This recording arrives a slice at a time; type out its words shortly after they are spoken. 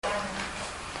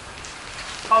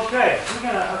Okay, we're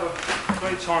going to have a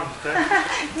great time today.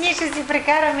 Ние ще си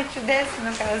прекараме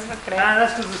чудесно, казва Крей. And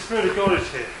that's because the Spirit of God is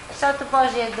here. Защото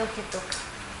Божия дух е тук.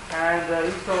 And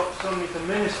He's got something to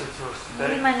minister to us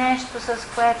today. Има нещо, с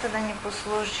което да ни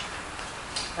послужи.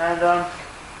 And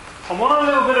I want a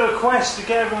little bit of a quest to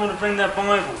get everyone to bring their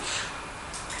Bibles.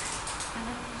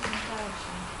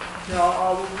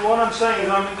 What I'm saying is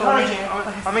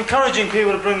I'm encouraging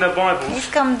people to bring their Bibles.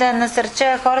 Искам да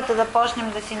насърча хората да почнем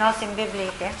да си носим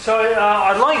Библиите. So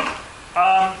I'd like,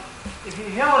 if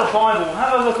you have a Bible,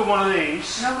 have a look at one of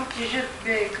these.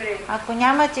 Ако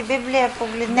нямате Библия,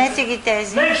 погледнете ги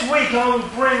тези. Next week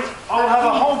I'll have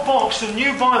a whole box of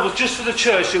new Bibles just for the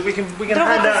church that we can hand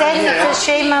Другата out here. седмица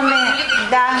ще имаме,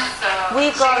 да,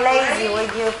 we go lazy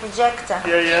with your projector.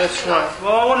 Yeah, that's right.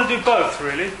 Well, I want to do both,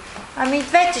 really. Ами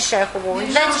двете ще е хубаво,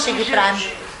 двете ще ги правим.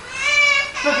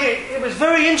 Look, it was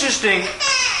very interesting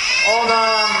on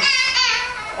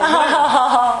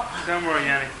don't worry,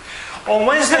 Yanni. On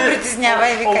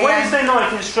Wednesday night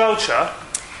in Strelcha,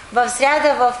 в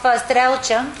сряда в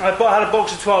Стрелча I had a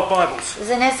box of 12 Bibles.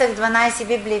 занесах 12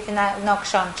 Библии в едно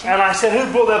кшонче. And I said, who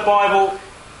brought their Bible?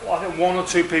 I think one or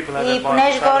two people had their И Bibles.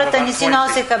 понеже хората не си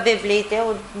носеха Библиите,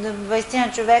 от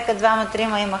 20 човека,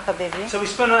 2-3 имаха Библии. So we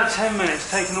spent about 10 minutes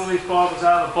taking all these Bibles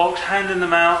out of the box, handing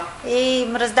them out. И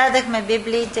раздадахме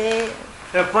Библиите.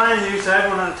 They're brand new, so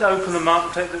everyone had to open them up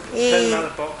and take them out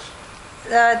of the box.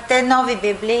 Те нови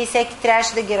Библии, всеки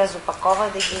трябваше да ги разопакова,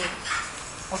 да ги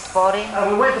отвори. And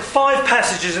we went to 5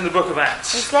 passages in the book of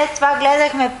Acts. И след това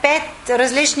гледахме 5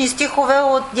 различни стихове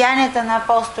от Деянията на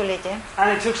апостолите.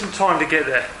 And it took some time to get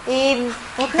there. И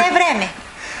отне време.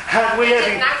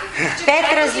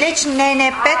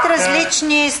 Пет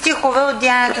различни стихове от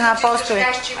Деянията на апостолите.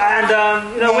 And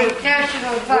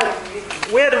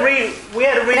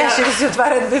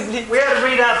we had to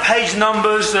read out page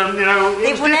numbers and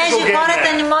И понеже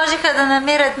хората не можеха да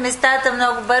намират местата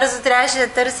много бързо, трябваше да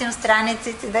търсим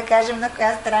страниците, да кажем на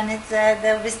коя страница е,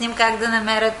 да обясним как да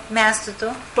намерят мястото.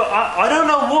 But I don't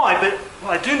know why, but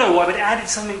I do know why, but it added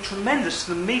something tremendous to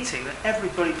the meeting that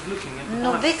everybody was looking at.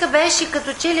 Но вика беше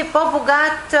като че ли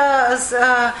по-богат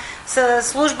с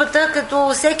службата,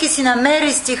 като всеки си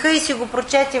намери стиха и си го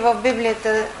прочете в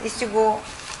Библията и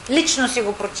лично си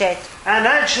го прочете. And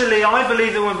actually, I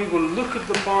believe that when people look at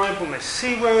the Bible and they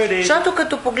see where it is. Защото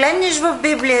като погледнеш в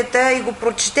Библията и го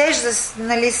прочетеш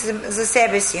за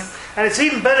себе си. And it's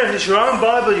even better if it's your own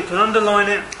Bible, you can underline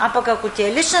it. А пък ако ти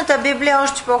е личната Библия,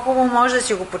 още по-хубаво може да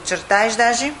си го подчертаеш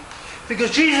даже.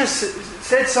 Because Jesus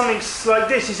said something like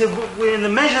this. He said, "In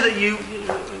the measure that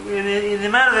in the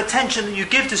amount of attention that you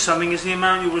give to something, is the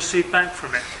amount you receive back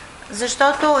from it."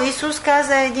 Защото Исус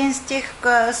каза един стих,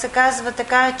 се казва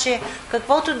така, че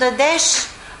каквото дадеш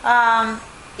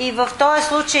и в този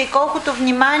случай колкото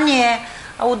внимание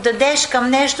отдадеш към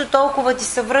нещо, толкова ти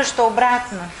се връща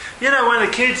обратно. You know, when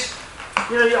the kids,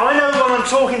 I know when I'm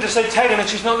talking to say Tegan and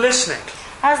she's not listening.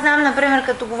 Аз знам, например,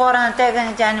 като говоря на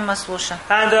Теган, тя не ме слуша.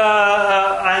 And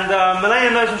Milena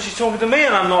knows when she's talking to me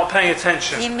and I'm not paying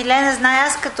attention. И Милена знае,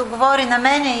 аз като говори на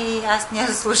мене и аз не я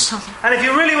слушам. And if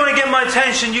you really want to get my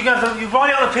attention, you write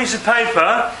it on a piece of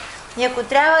paper. И ако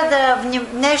трябва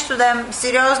нещо да е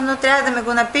сериозно, трябва да ме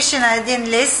го напише на един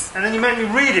лист. And then you make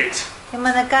me read it. И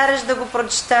ме накараш да го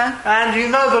прочета. And you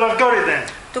know that I've got it then.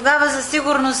 Тогава за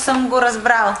сигурност съм го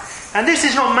разбрал. And this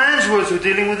is not man's words we're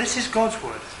dealing with, this is God's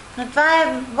word. Но това е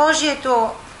Божието,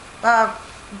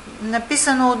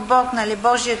 написано от Бог, нали,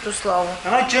 Божието Слово.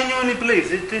 And I genuinely believe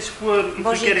that this word, if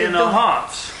we get it in our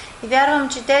hearts, и вярвам,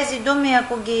 че тези думи,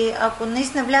 ако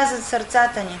наистина влязат в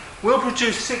сърцата ни, we'll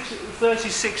produce 30,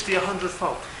 60,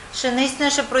 100-fold. ще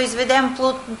наистина ще произведем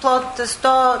плод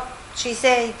 100, 60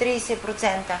 и 30%.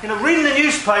 Reading the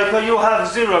newspaper, you'll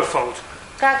have 0-fold.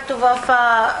 Както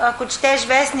ако четеш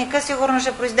вестника, сигурно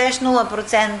ще произведеш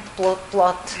 0%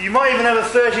 плод. You might even have a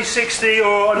 30, 60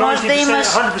 or 90%,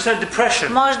 100% depression.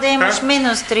 Може да имаш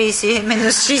минус 30,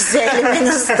 минус 60 или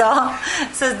минус 100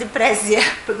 с депресия.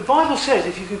 But the Bible says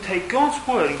if you can take God's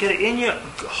word and get it in your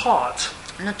heart,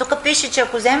 но тук пише, че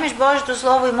ако вземеш Божието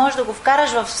Слово и можеш да го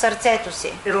вкараш в сърцето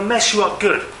си, it'll mess you up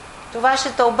good. Това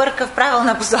ще те обърка в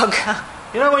правилна посока.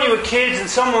 You know when you were kids and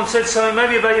someone said something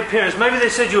maybe about your appearance, maybe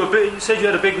they said you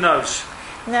had a big nose.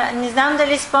 Не знам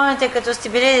дали спомняте, като сте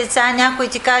били деца, някой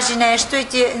ти каже нещо и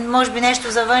ти, може би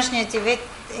нещо за външния ти вид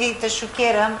и те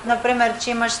шокира. Например, че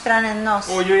имаш странен нос.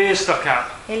 Or your ears stuck out.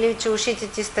 Или че ушите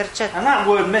ти стърчат. And that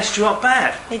word messed you up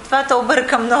bad. И това те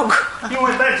обърка много. You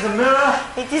went back to the mirror.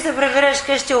 И ти се прибираш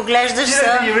къщи, оглеждаш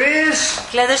се.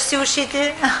 Гледаш си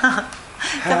ушите.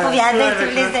 Заповядайте,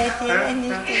 влизайте.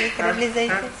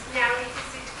 Влизайте.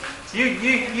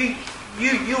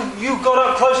 you got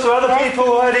up close to other people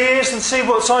who had ears and see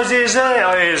what size ears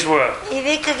their ears were. И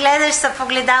вика, гледаш се в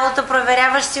огледалото,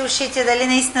 проверяваш си ушите, дали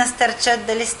наистина стърчат,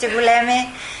 дали сте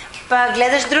големи. Па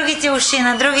гледаш другите уши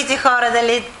на другите хора,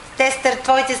 дали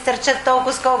твоите стърчат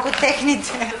толкова, колко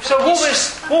техните. So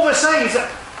what we're saying is that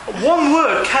one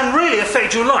word can really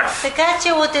affect your life. Така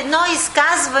че от едно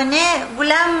изказване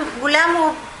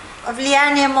голямо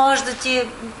влияние може да ти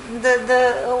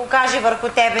да окаже върху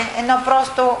тебе. Едно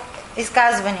просто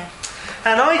изказване.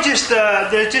 And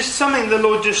there's just something the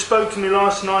Lord just spoke to me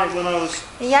last night when I was.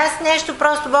 И аз нещо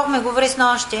просто Бог ме говори с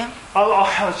нощи. I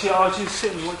was just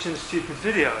sitting watching a stupid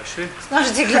video actually. С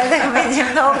нощи гледахме един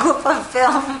много глупав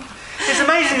филм. It's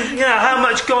amazing, how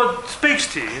much God speaks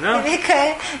to you,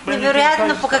 Вика,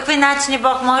 невероятно по какви начини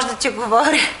Бог може да ти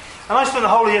говори. And I spent the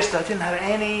whole of yesterday. I didn't have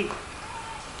any.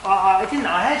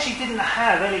 I actually didn't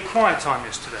have any quiet time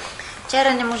yesterday.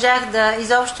 Вчера не можах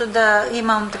изобщо да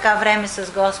имам така време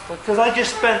с Господ. Because I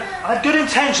had good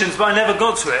intentions, but I never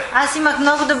got to it. Аз имах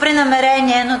много добри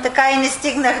намерения, но така и не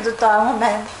стигнах до този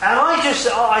момент. And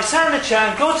I sat in the chair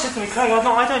and God said to me, Craig,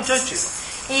 I don't judge you.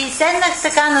 И седнах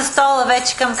така на стола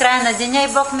вече към края на деня и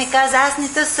Бог ми каза, аз не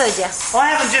те съдя.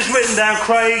 I haven't just written down,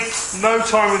 Craig, no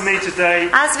time with me today.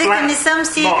 Аз вика, не съм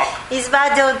си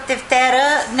извадил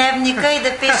тефтера, дневника и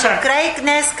да пиша, Крейг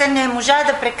днеска не можа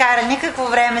да прекара никакво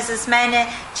време с мене,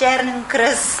 черен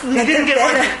кръст на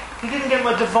тефтера.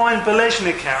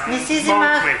 Не си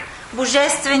взимах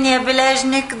божествения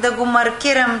бележник да го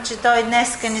маркирам, че той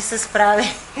днеска не се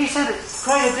справи.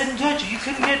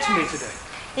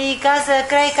 И каза,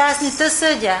 Крейг, аз не те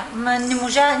съдя,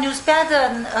 не успя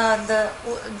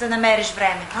да намериш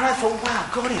време.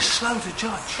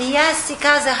 И аз си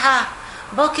казах,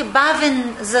 Бог е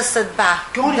бавен за съдба,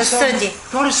 да съди.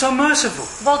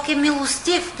 Бог е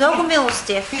милостив, много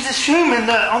милостив.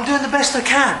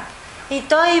 И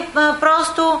той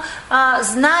просто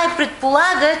знае,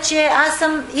 предполага, че аз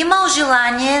съм имал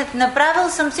желание, направил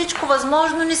съм всичко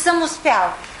възможно, не съм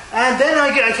успял. And then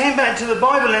I came back to the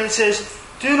Bible and it says,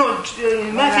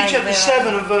 in Matthew chapter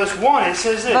 7 and verse 1 it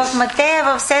says this. В Матея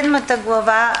в 7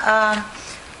 глава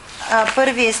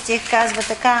първия стих казва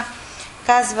така,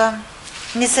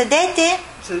 не съдете,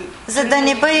 за да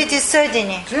не бъдете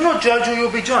съдени. Do not judge or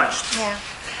you'll be judged.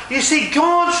 You see,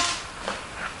 God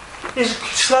is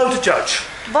slow to judge.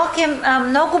 Бог е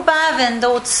много бавен да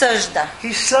отсъжда.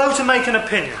 He's slow to make an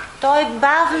opinion. Той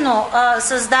бавно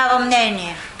създава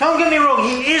мнение. Don't get me wrong,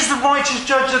 he is the righteous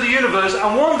judge of the universe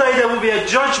and one day there will be a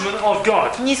judgment of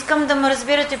God. Не искам да ме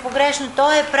разбирате погрешно,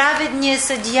 той е праведният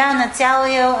съдия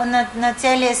на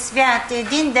целия свят.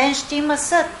 Един ден ще има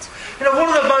съд.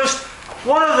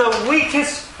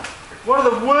 One of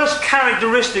the worst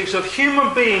characteristics of human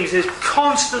beings is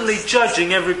constantly judging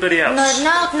everybody else. Но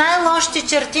една от най-лошите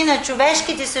черти на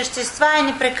човешките същества е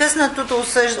непрекъснатото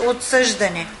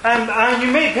отсъждане. And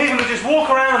you meet people who just walk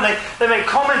around and they make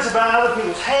comments about other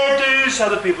people's hairdos,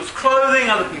 other people's clothing,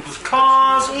 other people's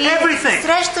cars, everything. И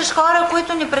срещаш хора,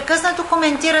 които непрекъснато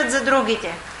коментират за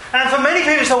другите. And for many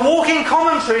people, it's a walking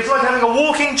commentary. It's like having a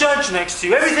walking judge next to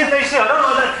you. Everything they see, I don't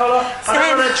like that colour, I don't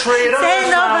like that tree, I don't like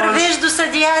that flowers. Вървиш до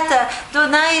съдията, до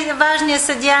най-важния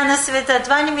съдия на света.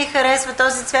 Това не ми харесва,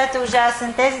 този цвят е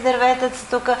ужасен, тези дървета са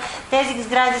тук, тези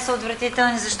сгради са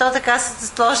отвратителни. Защо така са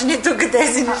сложени тук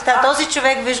тези неща? Този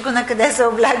човек, виж го на къде се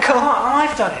облякал.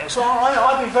 I've done it. So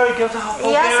I've been very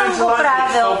guilty. И аз съм го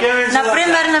правил.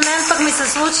 Например, на мен пък ми се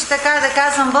случи така да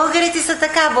казвам, българите са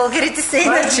така, българите са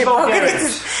иначе,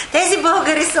 тези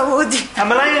българи са луди.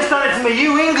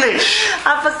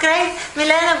 А пък край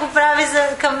Милена го прави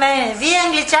към мен. Вие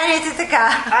англичаните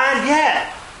така.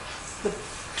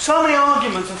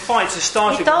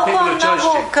 И толкова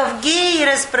много къвги и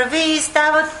разправи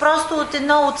стават просто от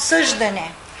едно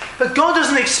отсъждане.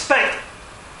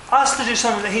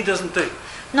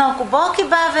 Но ако Бог е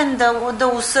бавен да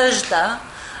осъжда,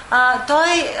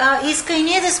 той иска и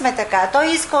ние да сме така. Той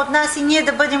иска от нас и ние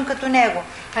да бъдем като Него.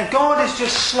 And God is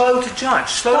just slow to judge,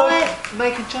 slow to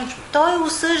make a judgment. Той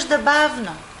осъжда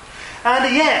бавно. And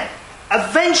yet,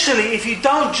 eventually, if you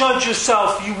don't judge yourself,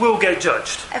 you will get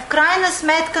judged. В крайна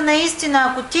сметка,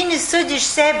 наистина, ако ти не съдиш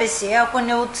себе си, ако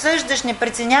не отсъждаш, не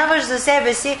преценяваш за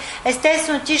себе си,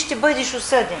 естествено ти ще бъдеш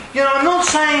осъден. I'm not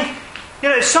saying,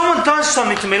 if someone does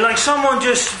something to me, like someone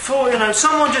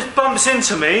just bumps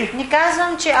into me. Не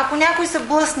казвам, че ако някой се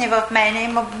блъсне в мене,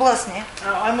 има блъсне.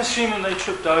 I'm assuming they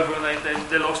tripped over and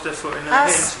they lost their foot and they hit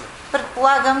into me.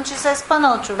 Предполагам, че се е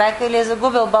спънал човек или е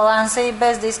загубил баланса и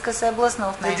без да иска се е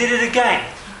блъснал в мен. They did it again.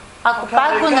 Ако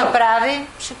пак го направи,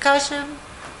 ще каже,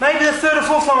 Maybe the third or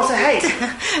fourth time I'll say, hey,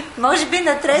 Може би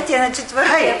на третия, на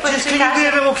четвъртия hey, път just ще can you be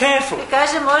a кажа, bit more careful? ще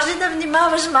кажа, може ли да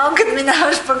внимаваш малко, като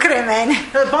минаваш покрай мене.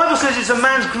 The Bible says it's a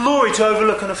man's glory to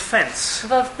overlook an offence.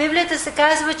 В Библията се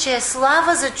казва, че е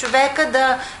слава за човека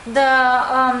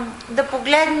да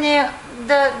погледне,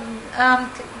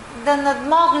 да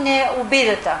надмогне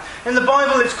обидата. In the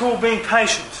Bible it's called being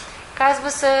patient.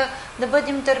 Казва се да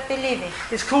бъдем търпеливи.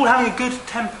 It's called having a good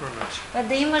temperament.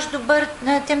 Да имаш добър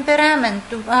темперамент.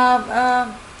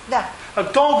 Да. A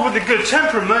dog with a good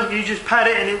temperament, you just pat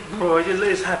it and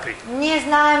it is happy. Ние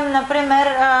знаем, например,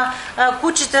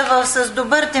 кучета с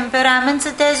добър темперамент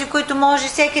са тези, които може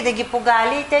всеки да ги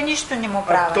погали и те нищо не му A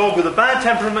правят. dog with a bad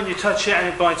temperament, you touch it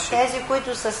and it bites you. Тези,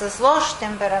 които са с лош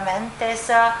темперамент, те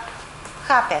са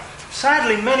хапят.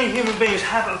 Sadly, many human beings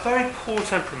have a very poor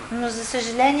temperament. Но за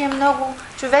съжаление много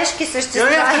човешки You същества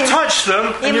only have to touch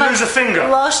them and you lose a finger.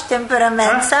 лош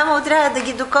темперамент. А? Само трябва да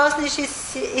ги докоснеш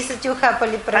и са ти ухапали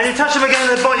And you пръст. touch them again and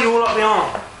they bite you all up the arm.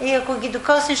 И ако ги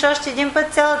докоснеш още един път,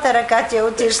 цялата ръка ти е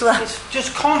отишла. It's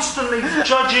just constantly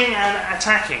judging and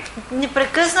attacking.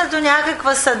 Непрекъснато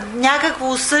някакво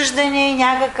осъждане,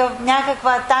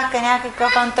 някаква атака,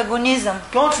 някакъв антагонизъм.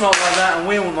 God's not like that and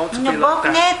we will not to Но be Бог like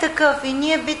не that. е такъв и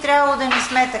ние би трябвало да не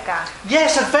сме така. Yes,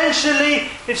 eventually,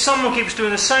 if someone keeps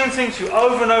doing the same thing to you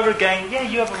over and over again, yeah,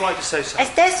 you have a right to say so.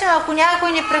 Естествено, ако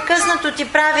някой непрекъснато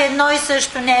ти прави едно и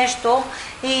също нещо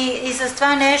и с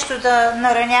това нещо да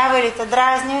наранява или да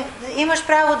дразни, имаш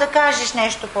право да кажеш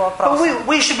нещо по But въпроса.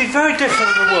 we should be very different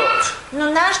in the world. Но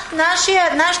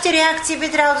нашите реакции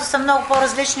би трябвало да са много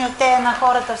по-различни от тези на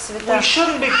хората в We света.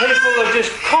 shouldn't be people that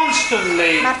just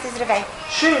constantly Марта, здравей!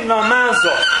 shooting our mouths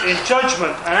off in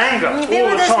judgment and anger Не all бива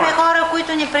да the сме time. хора,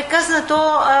 които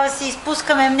непрекъснато си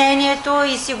изпускаме мнението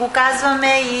и си го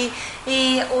казваме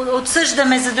и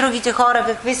отсъждаме за другите хора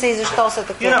какви са и защо са You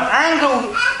такива. know,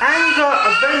 anger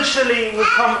eventually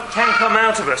can come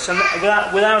out of us and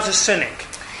without us sinning.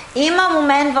 Има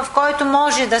момент, в който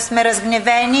може да сме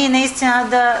разгневени и наистина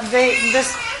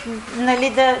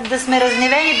да сме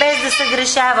разгневени без да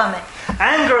съгрешаваме.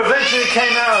 Anger eventually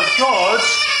came out of God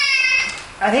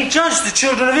and he judged the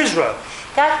children of Israel.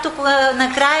 Както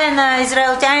накрая на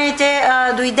израелтяните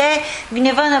дойде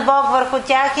гнева на Бог върху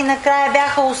тях и накрая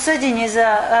бяха осъдени за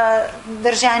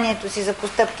държанието си, за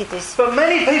постъпките си. But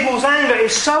many people's anger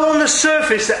is so on the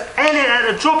surface that at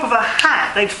the drop of a hat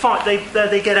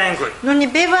they get angry. Но не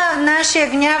бива нашия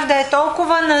гняв да е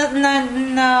толкова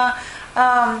на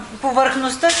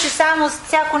повърхността, че само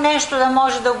всяко нещо да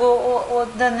може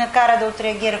да накара да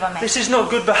отреагираме. This is not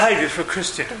good behavior for a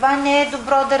Christian. Това не е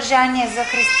добро държание за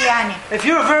християни. If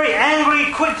you're a very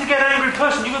angry, quick to get angry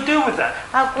person, you can deal with that.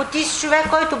 Ако ти си човек,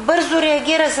 който бързо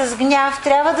реагира с гняв,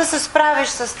 трябва да се справиш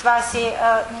с това си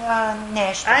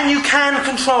нещо. And you can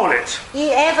control it. И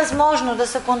е възможно да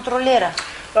се контролира.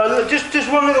 Just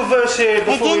one little verse here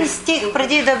before Един стих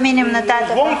преди да минем нататък.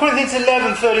 1 Corinthians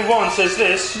 11:31 says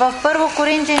this. В 1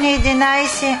 Коринтияни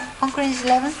 11... 1 Corinthians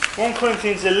 11? 1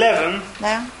 Corinthians 11,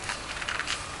 Да.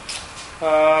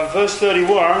 verse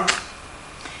 31.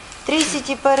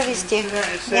 31 стих.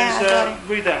 It says,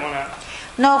 read that one out.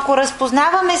 Но ако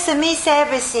разпознаваме сами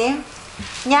себе си,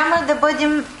 няма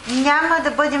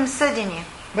да бъдем съдени.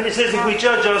 But it says if we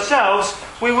judge ourselves,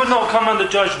 we would not come under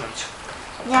judgment.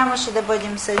 Нямаше да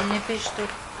бъдем съдени, пише тук.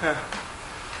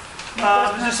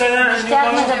 Does it say that in your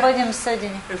Щяхме да Bible? бъдем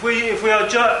съдени. If we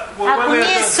are Ако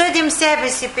ние съдим себе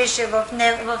си, пише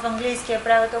в английския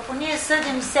превод, ако ние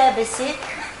съдим себе си,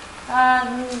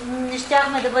 не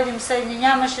щяхме да бъдем съдени,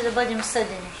 нямаше да бъдем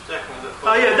съдени.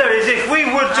 yeah, there it is. If we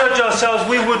would judge ourselves,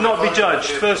 we would not be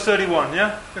judged. Verse 31, yeah?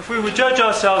 If we would judge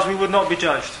ourselves, we would not be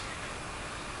judged.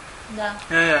 Да.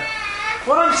 Yeah.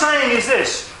 What I'm saying is this.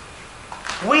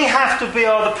 We have to be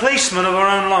the policemen of our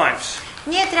own lives.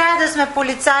 Ние трябва да сме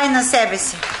полицаи на себе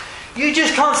си. You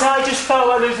just can't say, I just felt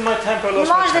like losing my temper. I Не lost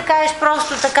my можеш да temper. кажеш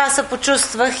просто така се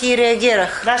почувствах и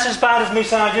реагирах. That's as bad as me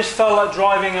saying I just felt like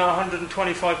driving at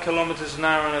 125 kilometers an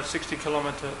hour and a 60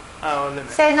 kilometer hour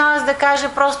limit. Все едно аз да кажа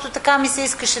просто така ми се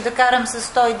искаше да карам с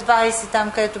 120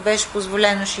 там, където беше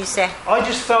позволено 60. I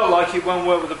just felt like it won't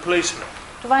work with the policeman.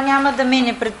 Това няма да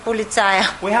мине пред полицая.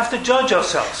 We have to judge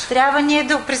ourselves. Трябва ние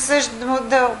да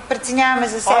преценяваме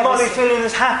за I себе might be си. feeling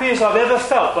as happy as I've ever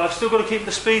felt, but I've still got to keep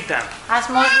the speed down. Аз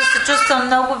може да се чувствам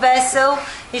много весел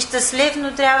и щастлив,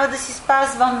 но трябва да си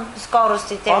спазвам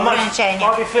скоростите, I ограничения.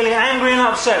 might be feeling angry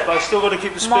and upset, but I've still got to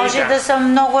keep the speed Може да down.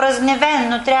 съм много разгневен,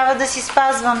 но трябва да си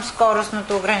спазвам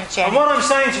скоростното And ограничение. what I'm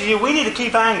saying to you, we need to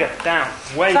keep anger down,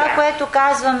 way Това, down. което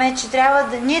казваме, е, че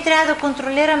ние трябва да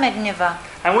контролираме гнева.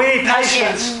 And we need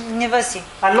Нашия patience гнева си.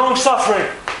 and long suffering,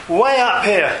 way up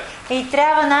here. И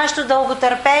трябва нашето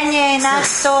дълготърпение и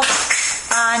нашето...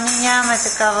 ние нямаме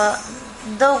такава...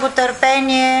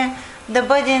 Дълготърпение да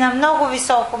бъде на много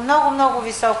високо, много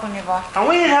високо ниво. And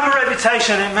we didn't have a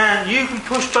reputation that, man, you can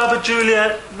push Baba Julia,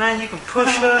 man, you can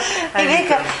push her, and you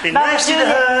can be nasty to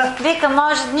her. Вика,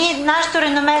 може, нашето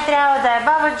реноме трябва да е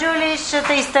Баба Джули, ще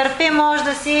те изтърпи, може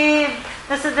да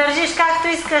се държиш както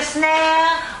искаш с нея,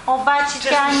 обаче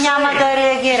тя няма да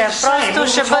реагира.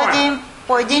 Просто ще бъде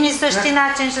по един и същи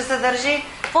начин, ще се държи,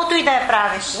 каквото и да я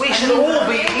правиш.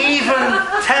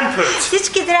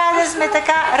 Всички трябва да сме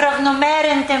така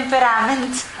равномерен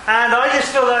темперамент. And I just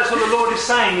feel that's what the Lord is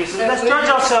saying, is that let's judge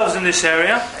ourselves in this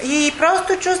area. И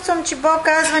просто чувствам, че Бог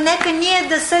казва, нека ние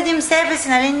да съдим себе си,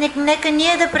 нали? Нека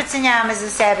ние да преценяваме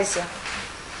за себе си.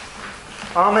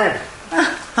 Амен.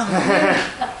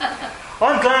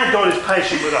 I'm glad God is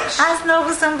patient with us. Аз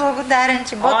много съм благодарен,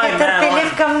 че Бог е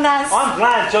търпелив към нас. I'm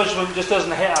glad judgment just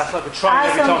doesn't hit us like a train Аз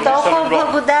every съм time толкова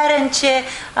благодарен, че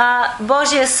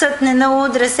Божия съд не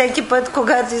наудра всеки път,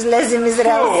 когато излезем из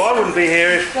релс. I wouldn't be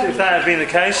here if that had been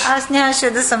the case. Аз нямаше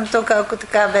да съм тук, ако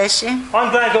така беше.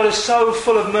 I'm glad God is so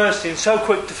full of mercy and so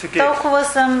quick to forgive. Толкова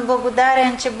съм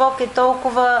благодарен, че Бог е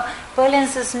толкова пълен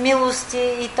с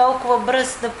милости и толкова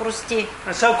бърз да прости.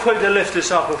 And so quick to lift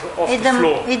us up off the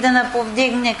floor. И да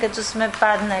наповдигне, като сме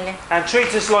паднали. And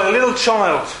treat us like a little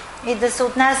child. И да се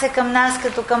отнася към нас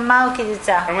като към малки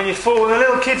деца. And when a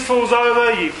little kid falls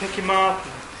over, you pick him up.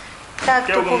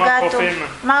 Както когато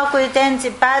малко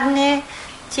детенце падне,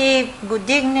 ти го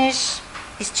дигнеш,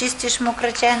 изчистиш му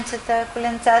краченцата,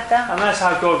 коленцата. And that's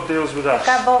how God deals with us.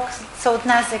 Така Бог се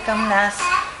отнася към нас.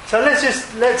 So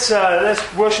let's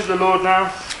worship the Lord now.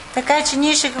 Така че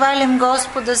ние ще хвалим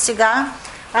Господа сега.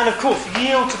 And of course,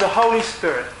 yield to the Holy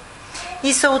Spirit.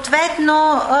 И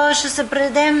съответно ще се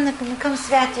предадем към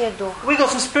Святия Дух. We got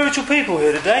some spiritual people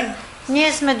here today.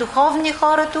 Ние сме духовни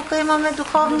хора, тук имаме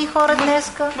духовни хора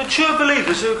днеска. Mature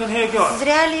believers who can hear God.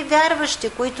 Зряли вярващи,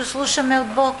 които слушаме от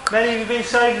Бог. Many of you have been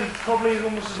saved probably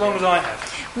almost as long as I have.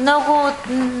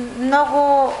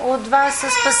 Много от вас са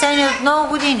спасени от много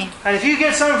години. And if you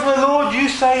get something from the Lord, you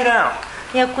say it out.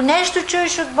 И ако нещо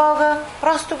чуеш от Бога,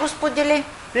 просто го сподели.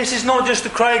 This is not just the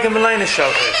Craig and Milena show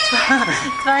here.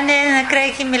 Това не е на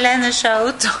Крейг и Милена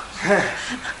шоуто.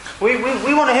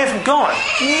 We want to hear from God.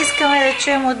 Ние искаме да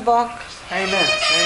чуем от Бог. Amen.